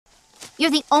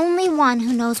You're the only one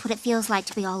who knows what it feels like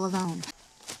to be all alone.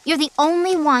 You're the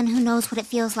only one who knows what it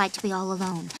feels like to be all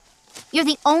alone. You're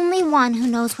the only one who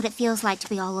knows what it feels like to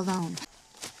be all alone.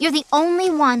 You're the only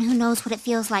one who knows what it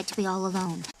feels like to be all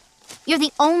alone. You're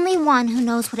the only one who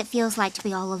knows what it feels like to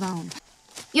be all alone.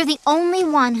 You're the only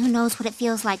one who knows what it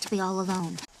feels like to be all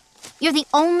alone. You're the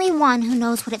only one who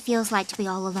knows what it feels like to be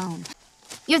all alone.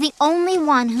 You're the only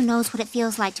one who knows what it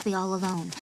feels like to be all alone.